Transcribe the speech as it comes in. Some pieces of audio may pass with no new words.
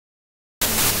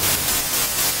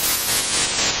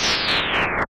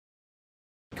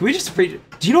Can we just do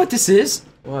you know what this is?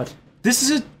 What?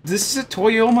 This is a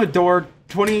Toyoma door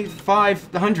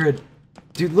 2500.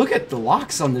 Dude, look at the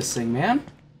locks on this thing, man.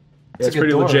 Yeah, it's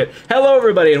pretty legit. Hello,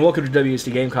 everybody, and welcome to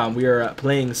WSD Gamecom. We are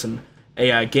playing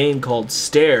a game called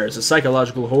Stairs, a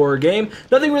psychological horror game.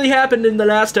 Nothing really happened in the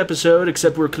last episode,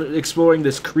 except we're exploring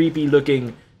this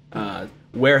creepy-looking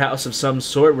warehouse of some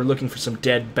sort. We're looking for some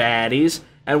dead baddies,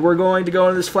 and we're going to go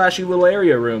into this flashy little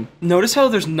area room. Notice how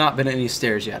there's not been any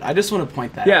stairs yet. I just want to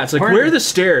point that out. Yeah, it's like, where are the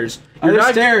stairs? Are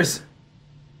there stairs?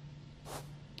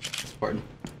 Pardon.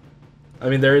 I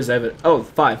mean, there is evidence. Oh,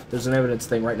 5. There's an evidence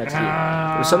thing right next to you.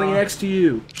 There's something next to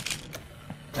you.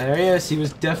 There he is. He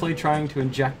was definitely trying to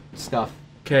inject stuff.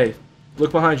 Okay,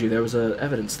 look behind you. There was an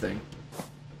evidence thing.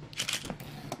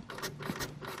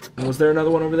 And was there another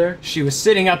one over there? She was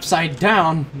sitting upside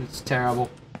down. It's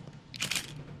terrible.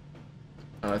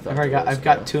 Oh, I thought I've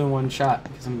got 2 in 1 shot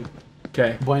because I'm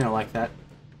bueno like that.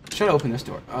 Should I open this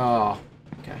door? Oh,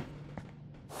 okay.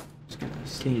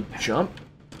 Can you jump?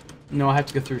 No, I have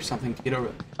to go through something to get over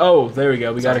it. Oh, there we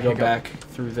go. We gotta go back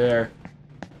through there.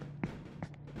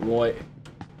 Roy.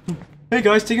 Hey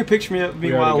guys, take a picture of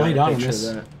me while I lay down on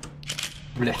this.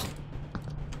 What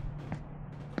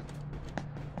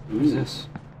is this?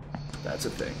 That's a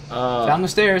thing. Found the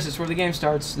stairs. It's where the game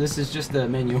starts. This is just the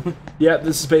menu. Yeah,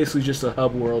 this is basically just a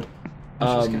hub world.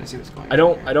 I'm just gonna see what's going on.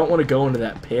 I don't want to go into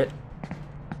that pit.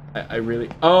 I really.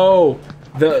 Oh,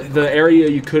 the area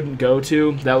you couldn't go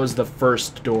to. That was the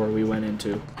first door we went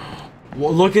into.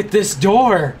 Well, look at this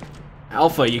door.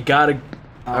 Alpha, you gotta.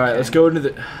 All right, let's go into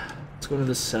the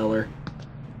cellar.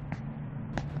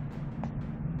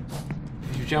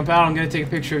 If you jump out, I'm gonna take a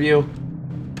picture of you.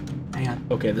 Hang on.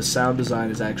 Okay, the sound design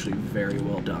is actually very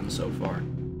well done so far.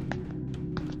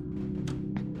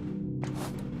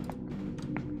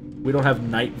 We don't have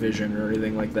night vision or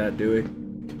anything like that, do we? I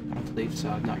don't believe so.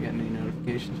 I'm not getting any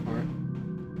notifications for it.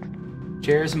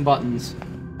 Chairs and buttons.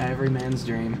 Every man's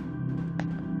dream.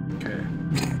 Okay.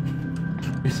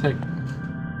 It's like... I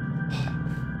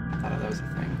thought that was a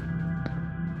thing.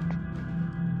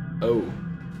 Oh.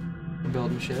 We're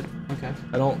building shit. Okay.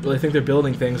 I don't really think they're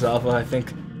building things, Alpha. I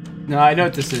think... No, I know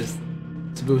what this is.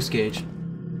 It's a boost gauge.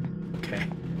 Okay.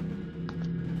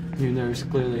 Even though there's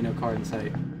clearly no card in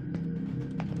sight.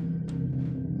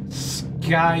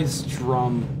 Sky's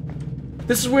drum.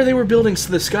 This is where they were building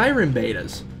the Skyrim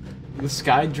betas. The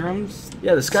sky drums?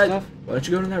 Yeah, the sky... Stuff? Why don't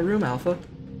you go in that room, Alpha?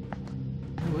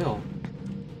 I will.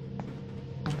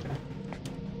 Okay.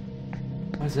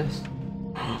 What is this?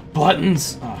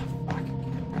 Buttons! Oh, fuck. I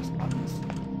can't press buttons.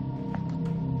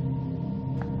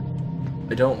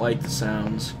 I don't like the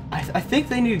sounds. I think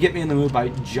they need to get me in the mood by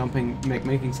jumping,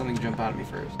 making something jump out at me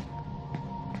first.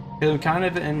 Because I'm kind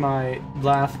of in my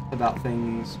laugh about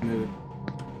things mood.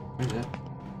 What is that?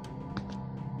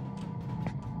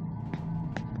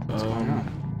 What's going on?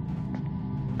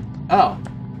 Oh.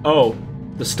 Oh,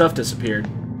 the stuff disappeared.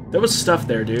 There was stuff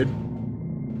there, dude.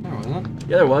 There wasn't.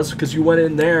 Yeah, there was, because you went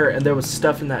in there and there was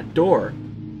stuff in that door.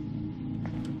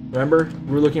 Remember?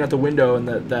 We were looking out the window and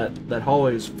that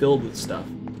hallway was filled with stuff.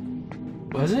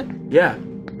 Was it? Yeah.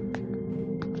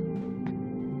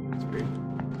 That's weird.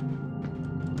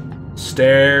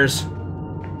 Stairs.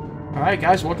 Alright,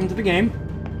 guys, welcome to the game.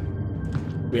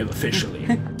 We have officially.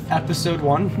 Episode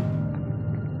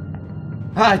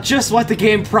 1. Ah, just what the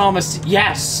game promised.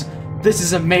 Yes! This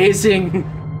is amazing.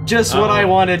 Just what I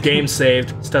wanted. Game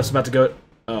saved. Stuff's about to go.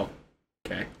 Oh.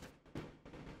 Okay.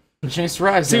 Chance to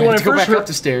rise. See, when I go first back up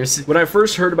the stairs. When I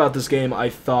first heard about this game, I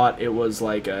thought it was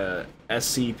like a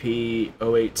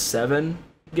SCP-087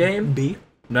 game. B?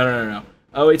 No.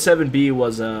 087B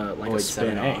was like a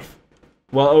spin-off.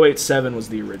 Well, 087 was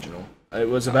the original. It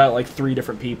was about like 3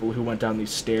 different people who went down these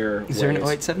stairways. Is there an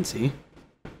 087C?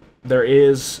 There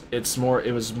is. It's more.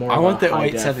 It was more. I want the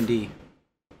high 087D.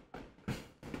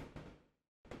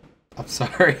 I'm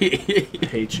sorry. I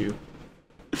hate you.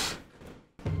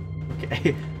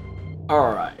 Okay.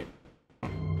 Alright.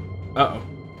 Uh-oh.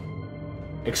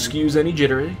 Excuse any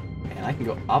jittery. Man, I can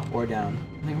go up or down.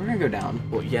 I think we're gonna go down.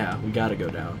 Well, yeah, we gotta go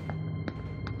down.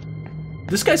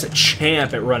 This guy's a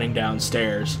champ at running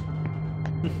downstairs.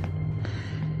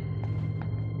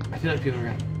 I feel like people are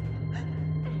gonna...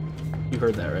 You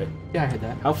heard that, right? Yeah, I heard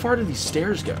that. How far do these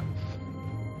stairs go?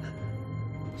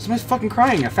 Somebody's fucking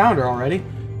crying. I found her already.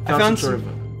 I found some sort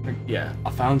of... Yeah.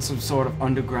 I found some sort of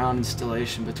underground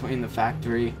installation between the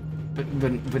factory...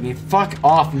 beneath... Fuck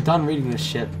off! I'm done reading this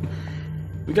shit.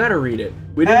 We gotta read it.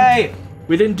 We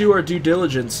didn't do our due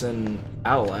diligence in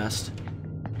Outlast.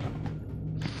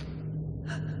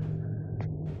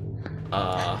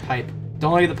 Pipe.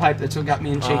 Don't look at the pipe. That's what got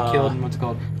me and Jake killed and what's it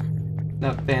called?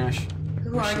 No, vanish.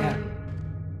 Who are you?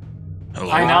 Hello?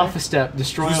 High Alpha Step,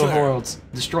 destroy Who's the there? worlds.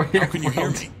 Destroy the How can you hear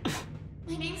worlds. me?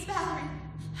 My name's Valerie.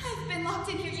 I've been locked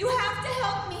in here. You have to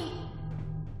help me.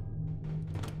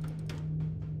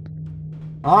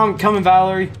 I'm coming,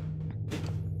 Valerie.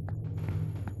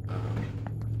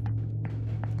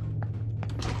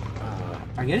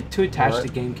 I get too attached What? to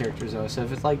game characters though, so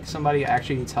if it's like somebody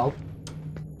actually needs help,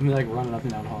 I'm like running up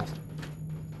and down halls.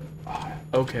 Oh,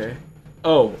 Okay.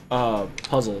 Oh,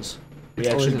 puzzles. We it's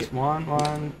always actually this get,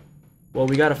 one. well,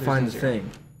 we gotta There's find no the zero.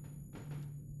 thing.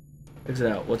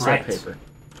 Exit out. What's Right. that paper?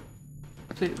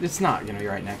 Please, it's not gonna be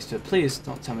right next to it. Please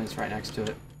don't tell me it's right next to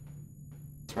it.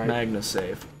 It's right.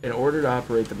 MagnaSafe. In order to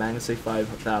operate the MagnaSafe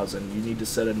 5000, you need to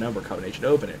set a number combination to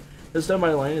open it. This is done by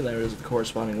aligning letters with the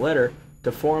corresponding letter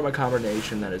to form a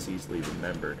combination that is easily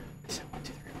remembered. Is it 1,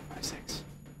 2, 3, 4, 5, 6?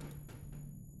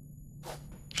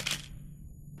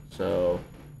 So,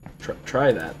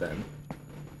 try that then,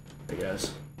 I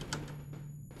guess.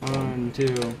 1,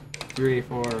 2, 3,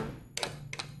 4.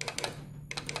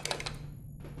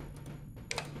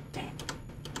 Damn.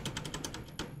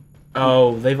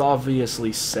 Oh, they've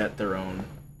obviously set their own.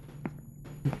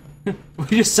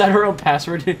 We just set our own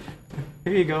password. Here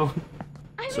you go.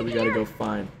 I'm So in we gotta here. go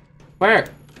find. Where?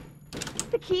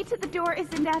 The key to the door is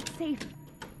in Dad's safe.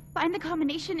 Find the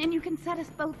combination and you can set us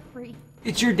both free.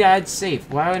 It's your dad's safe.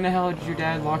 Why in the hell did your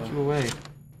dad lock you away?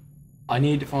 I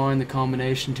need to find the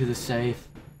combination to the safe.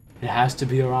 It has to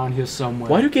be around here somewhere.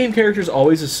 Why do game characters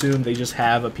always assume they just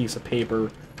have a piece of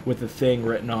paper with the thing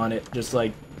written on it, just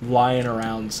like lying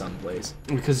around someplace?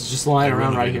 Because it's just lying I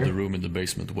around right renovated here. the room in the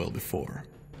basement well before.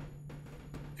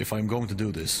 If I'm going to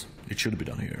do this, it should be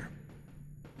done here,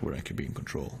 where I can be in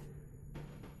control.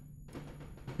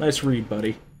 Nice read,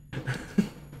 buddy.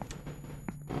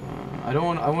 I don't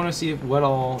want. I want to see what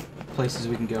all places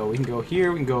we can go. We can go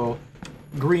here. We can go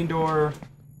green door.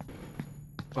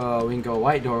 We can go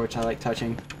white door, which I like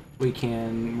touching. We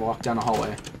can walk down a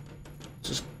hallway.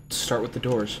 Just start with the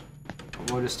doors.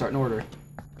 We'll just start in order.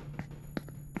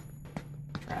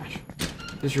 Trash.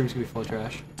 This room's gonna be full of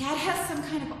trash. Dad has some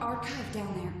kind of archive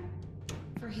down there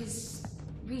for his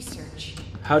research.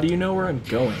 How do you know where I'm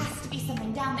There going? has to be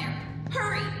something down there.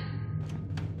 Hurry!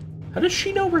 How does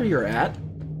she know where you're at?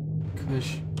 Cause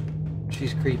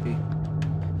she's creepy.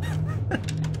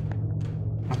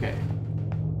 Okay.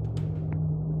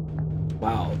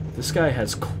 Wow, this guy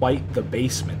has quite the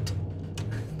basement.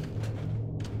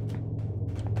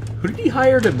 Who did he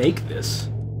hire to make this?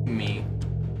 Me.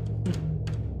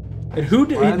 And who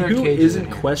Why are there cages in isn't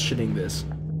here? questioning this?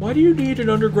 Why do you need an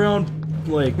underground,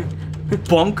 like,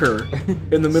 bunker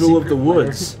in the middle of the Secret lair.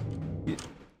 woods?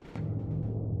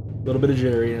 A little bit of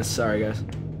jitteriness, sorry guys.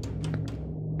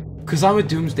 Cause I'm a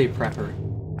doomsday prepper.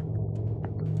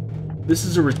 This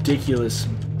is a ridiculous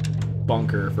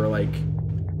bunker for, like...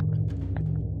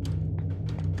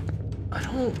 I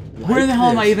don't like Where the hell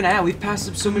am I this. even at? We've passed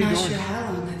up so many I'm not doors. sure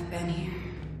how long I've been here.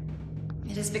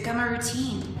 It has become a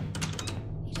routine.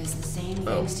 He does the same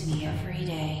things to me every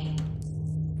day.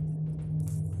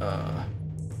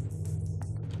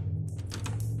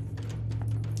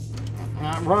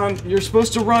 Run! You're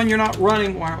supposed to run. You're not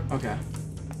running. Wow. Okay.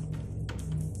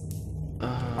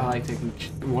 I like taking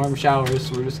warm showers,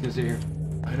 so we're just gonna sit here.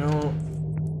 I don't...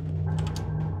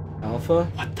 Alpha?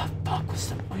 What the fuck was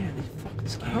the point of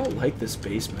this fucking I game? don't like this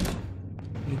basement.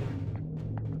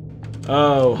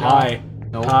 Oh, hi.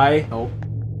 Nope. Hi. Nope.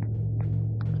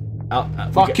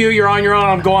 We Fuck you. You're on your own.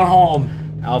 I'm going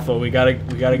home. Alpha, we gotta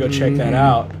go check that Mhm.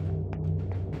 out.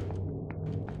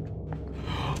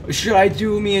 Should I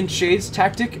do me and Shade's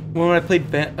tactic when I played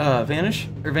Vanish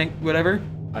or whatever?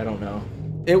 I don't know.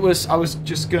 I was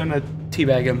just gonna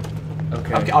teabag him.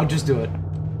 Okay. Okay, I'll just do it.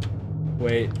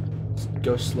 Wait.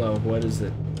 Go slow. What is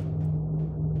it?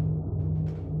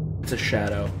 It's a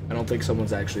shadow. I don't think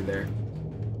someone's actually there.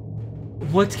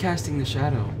 What's casting the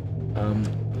shadow?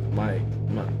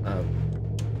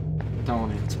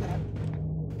 Don't answer that.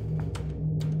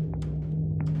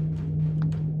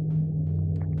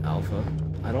 Alpha.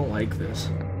 I don't like this.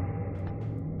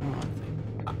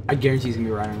 I guarantee he's gonna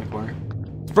be right around the corner.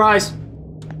 Surprise!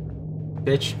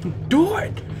 Bitch. Do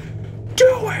it!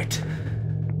 Do it!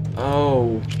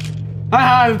 Oh.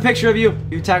 Haha, I have a picture of you!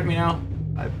 You attacked me now.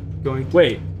 I'm going to...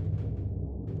 Wait.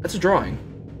 That's a drawing.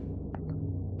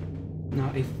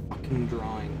 Not a fucking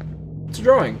drawing. It's a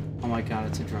drawing. Oh my god,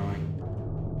 it's a drawing.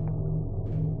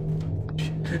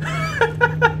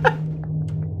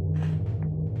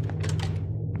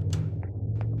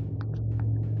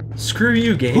 Screw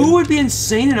you, game. Who would be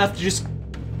insane enough to just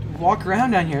walk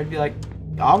around down here and be like,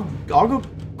 I'll go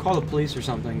call the police or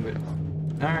something, but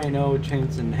alright, no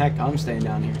chance in heck I'm staying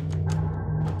down here.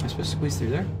 Am I supposed to squeeze through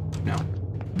there? No.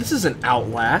 This isn't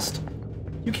Outlast.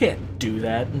 You can't do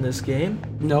that in this game.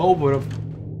 No, but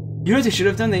you know what they should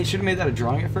have done? They should have made that a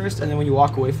drawing at first, and then when you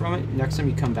walk away from it, next time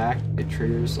you come back, it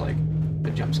triggers like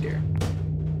a jump scare.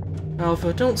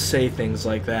 Alpha, don't say things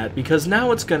like that, because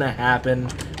now it's gonna happen,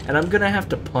 and I'm gonna have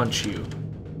to punch you.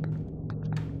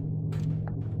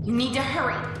 You need to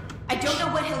hurry. I don't know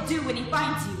what he'll do when he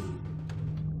finds you.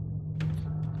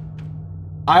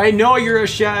 I know you're a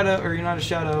shadow, or you're not a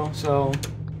shadow, so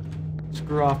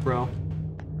screw off, bro.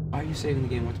 Why are you saving the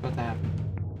game? What's about to happen?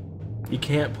 You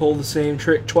can't pull the same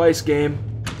trick twice, game.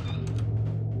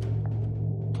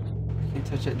 Can't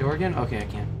touch that door again? Okay, I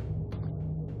can.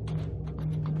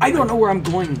 I don't know where I'm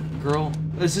going, girl.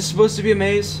 Is this supposed to be a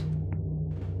maze?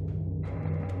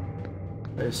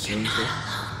 I assume so.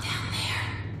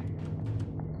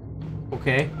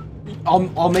 Okay.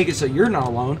 I'll make it so you're not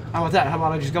alone. How about that? How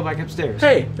about I just go back upstairs?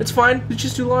 Hey, it's fine. We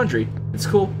just do laundry. It's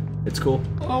cool. It's cool.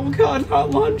 Oh god,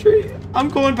 not laundry. I'm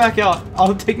going back out.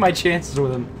 I'll take my chances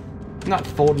with him. I'm not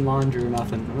folding laundry or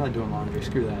nothing. I'm not doing laundry.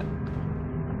 Screw that.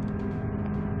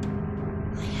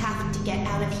 I have to get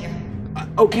out of here.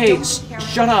 Okay,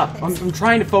 shut up. I'm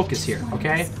trying to focus here,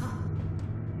 okay?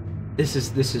 This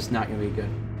is not gonna be good.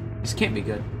 This can't be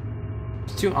good.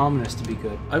 It's too ominous to be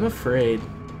good. I'm afraid.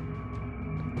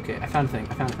 Okay, I found a thing.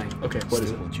 Okay, what is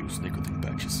Still it? won't use nicotine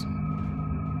patches.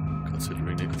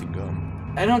 Considering nicotine gum.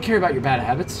 I don't care about your bad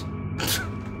habits.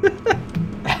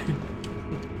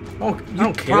 Oh, I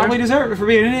don't care. Probably deserve it for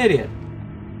being an idiot.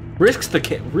 Risk the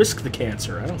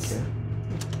cancer. I don't care.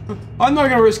 I'm not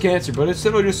gonna risk cancer, but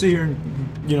instead I'll just sit here and,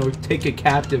 you know, take a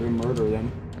captive and murder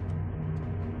them.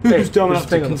 Hey, Who's dumb there's enough a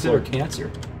thing to on the consider floor.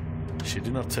 cancer? She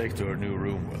did not take to her new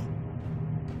room well.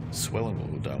 Swelling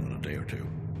will go down in a day or two.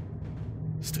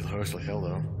 Still hurts like hell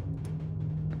though.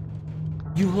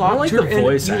 You locked like her the in.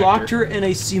 voice You actor. locked her in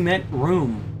a cement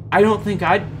room. I don't think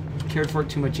I'd cared for it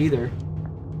too much either.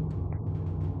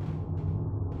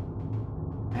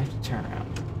 I have to turn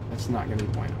around. That's not gonna be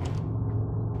bueno.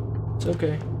 It's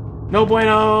okay. No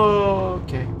bueno.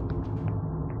 Okay.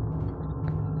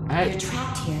 You're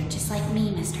trapped here, just like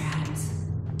me, Mr. Adams.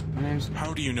 My name's.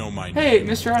 How do you know my name? Hey,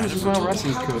 Mr. Adams is We my need to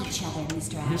wrestling help coach. each other,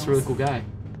 Mr. Adams. He's a really cool guy.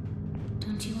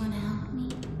 Don't you want to help me?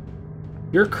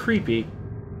 You're creepy.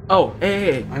 Oh,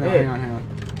 hey. I know. Hey. Hang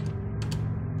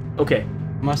on. Okay.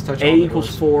 Must touch. A all the equals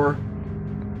doors. 4.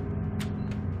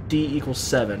 D equals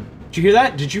 7. Did you hear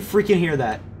that? Did you freaking hear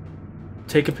that?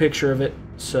 Take a picture of it.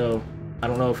 So I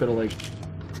don't know if it'll like.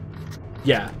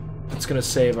 Yeah, it's gonna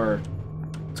save our.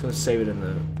 It's gonna save it in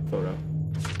the photo.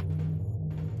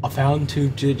 I found 2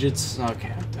 digits.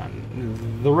 Okay, I'm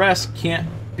done. The rest can't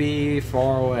be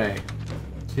far away.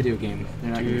 It's a video game.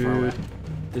 They're not gonna be far away. Dude,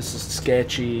 this is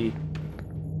sketchy.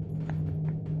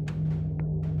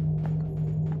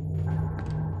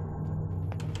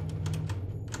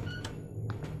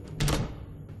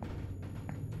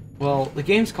 Well, the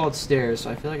game's called Stairs, so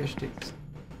I feel like I should take this.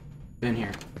 Been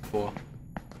here before.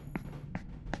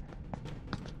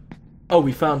 Oh,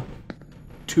 we found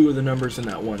 2 of the numbers in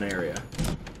that one area.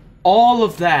 All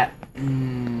of that.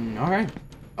 Alright.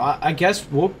 I guess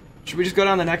should we just go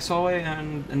down the next hallway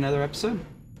and another episode?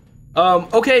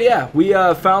 Okay, yeah, we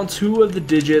found 2 of the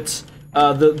digits.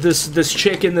 This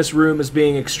chick in this room is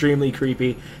being extremely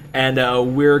creepy, and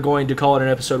we're going to call it an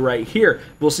episode right here.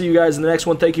 We'll see you guys in the next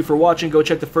one. Thank you for watching. Go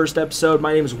check the first episode.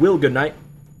 My name is Will. Good night.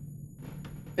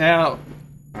 Oh,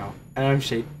 and I'm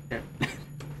Shade. Yeah.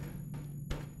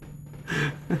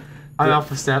 I'm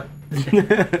Alpha Step.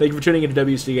 Thank you for tuning into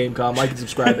WSD Gamecom. Like and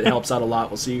subscribe. It helps out a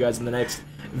lot. We'll see you guys in the next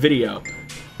video.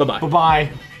 Bye-bye. Bye-bye.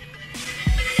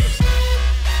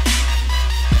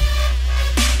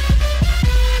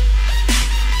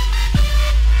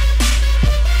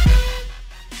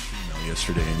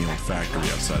 Yesterday in the old factory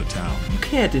outside of town. You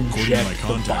can't According to my inject the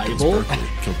contact, it was Bible. Berkeley,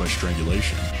 killed by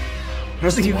strangulation. I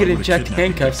don't think you Why can would a inject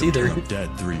kidnapping handcuffs victim either. turn up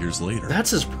dead 3 years later.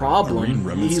 That's his Marine problem.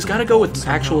 remnants He's still got to go with involved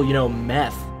actual, somehow. you know,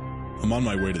 meth. I'm on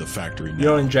my way to the factory now. You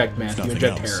don't inject meth, If you nothing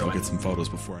inject else, heroin. I'll get some photos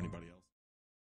before anybody else.